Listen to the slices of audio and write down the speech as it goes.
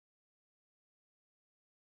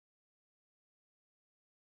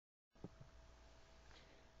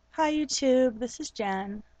Hi YouTube, this is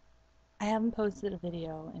Jen. I haven't posted a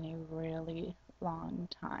video in a really long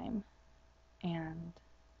time, and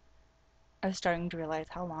I was starting to realize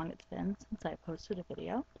how long it's been since I posted a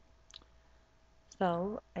video.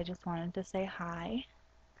 So I just wanted to say hi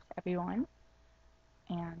to everyone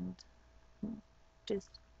and just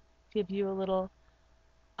give you a little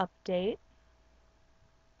update,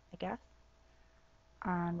 I guess,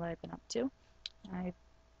 on what I've been up to. I've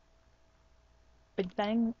been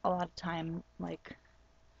spending a lot of time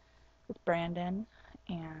with Brandon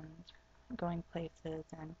and going places,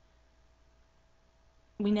 and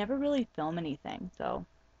we never really film anything, so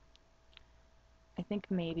I think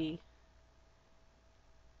maybe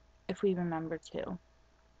if we remember to,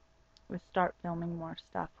 we start filming more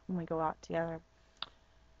stuff when we go out together.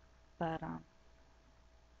 But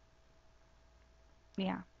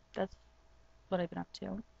yeah, that's what I've been up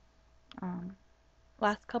to. Um,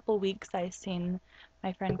 Last couple weeks I've seen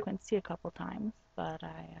my friend Quincy a couple times, but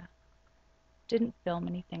I didn't film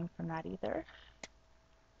anything from that either.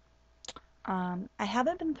 I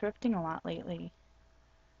haven't been thrifting a lot lately.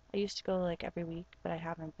 I used to go like every week, but I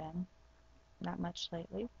haven't been that much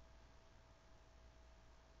lately.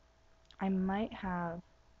 I might have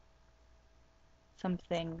some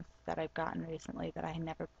things that I've gotten recently that I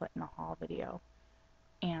never put in a haul video,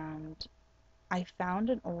 and I found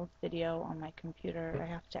an old video on my computer. I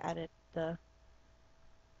have to edit the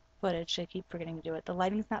footage. I keep forgetting to do it. The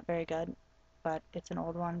lighting's not very good, but it's an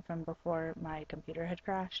old one from before my computer had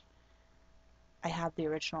crashed. I have the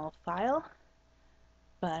original file,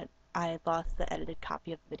 but I lost the edited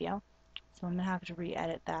copy of the video. So I'm going to have to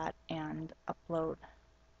re-edit that and upload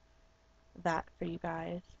that for you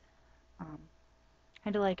guys.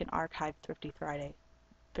 Kind of like an archive Thrifty Friday,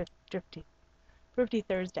 Thrifty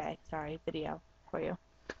Thursday, sorry, video for you.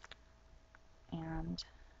 And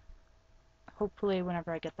hopefully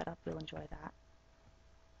whenever I get that up, you'll enjoy that.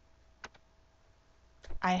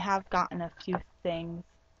 I have gotten a few things.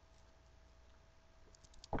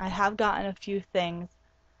 I have gotten a few things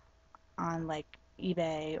on like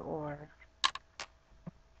eBay or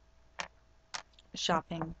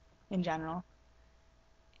shopping in general,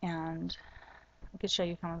 and I could show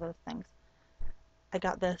you some of those things. I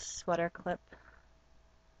got this sweater clip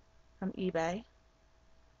from eBay.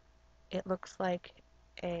 It looks like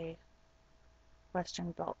a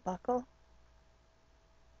Western belt buckle.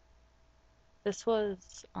 This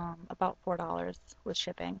was about $4 with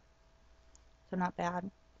shipping, so not bad.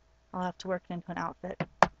 I'll have to work it into an outfit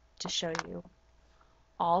to show you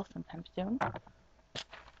all sometime soon.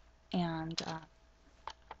 And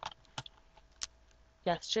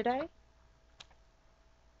yesterday,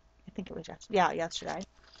 I think it was yesterday,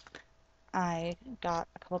 I got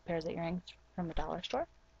a couple pairs of earrings from a dollar store.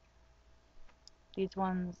 These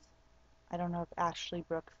ones, I don't know if Ashley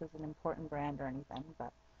Brooks is an important brand or anything,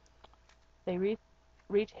 but they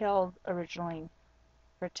retailed originally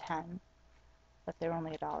for 10, but they were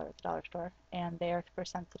only $1 at the dollar store, and they are for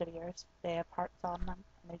sensitive ears. They have hearts on them,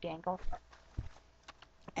 and they dangle.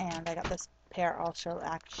 And I got this pair also,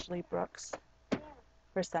 Ashley Brooks,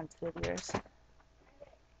 for sensitive ears.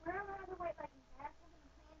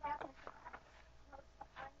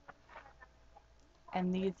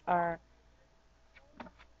 And these are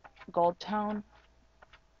gold tone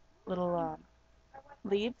little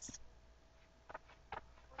leaves.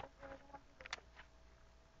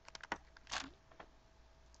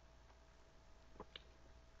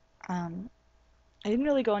 I didn't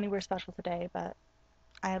really go anywhere special today, but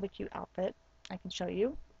I have a cute outfit I can show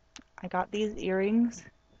you. I got these earrings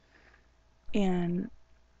in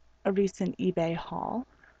a recent eBay haul.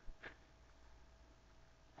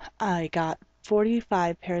 I got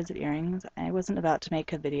 45 pairs of earrings. I wasn't about to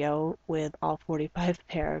make a video with all 45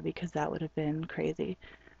 pair because that would have been crazy.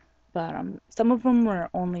 But some of them were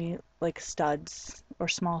only like studs or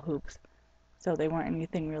small hoops, so they weren't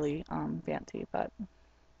anything really fancy. But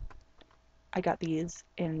I got these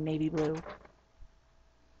in navy blue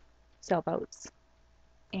sailboats,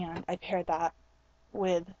 and I paired that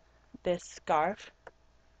with this scarf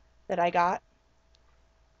that I got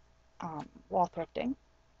while thrifting.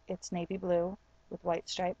 It's navy blue with white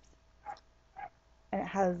stripes, and it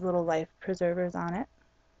has little life preservers on it.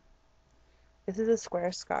 This is a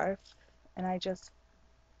square scarf, and I just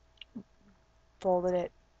folded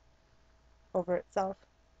it over itself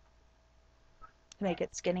to make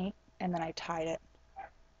it skinny, and then I tied it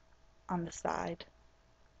on the side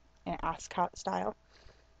in ascot style.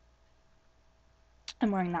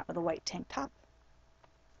 I'm wearing that with a white tank top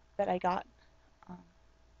that I got at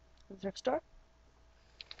the thrift store,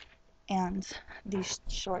 and these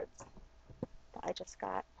shorts that I just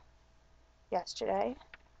got yesterday.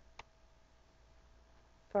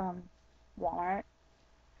 from Walmart.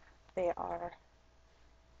 They are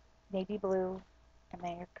navy blue and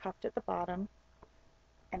they are cuffed at the bottom,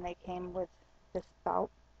 and they came with this belt,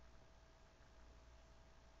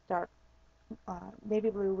 dark navy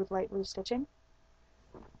blue with light blue stitching,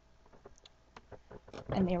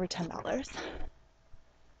 and they were $10.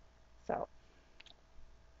 So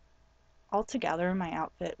altogether my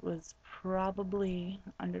outfit was probably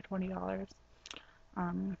under $20,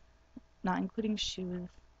 um, not including shoes.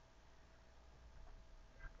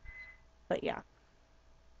 But yeah,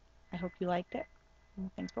 I hope you liked it, and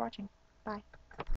thanks for watching. Bye.